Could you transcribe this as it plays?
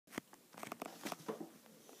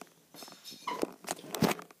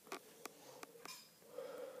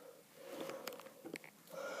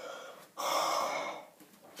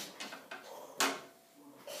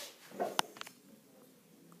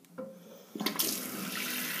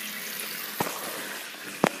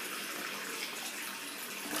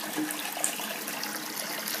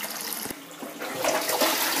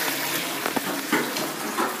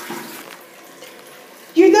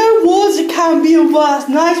can be a worst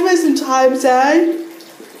nightmare sometimes, eh?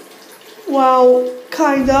 Well,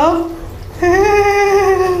 kind of.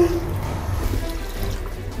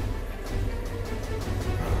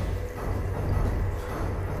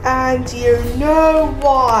 And you know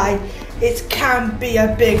why it can be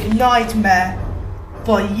a big nightmare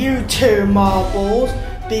for you two, Marbles?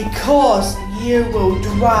 Because you will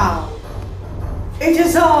drown. It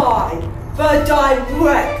is I, the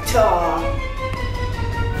director.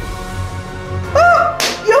 Ah!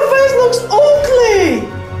 Your face looks ugly!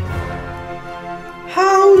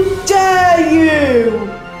 How dare you!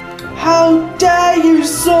 How dare you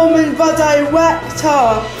summon the director,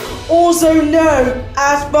 also known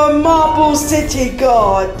as the Marble City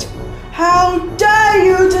God? How dare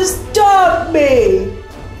you disturb me!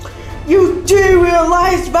 You do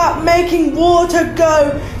realise that making water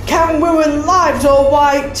go can ruin lives,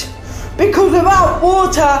 alright? Because without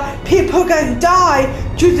water, people can die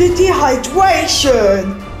due to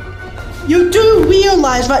dehydration. You do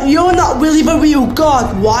realise that you're not really the real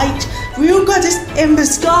God, right? The real God is in the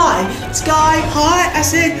sky. Sky high, I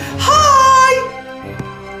said, hi!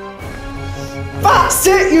 That's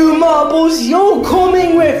it, you Marbles, you're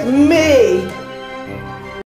coming with me.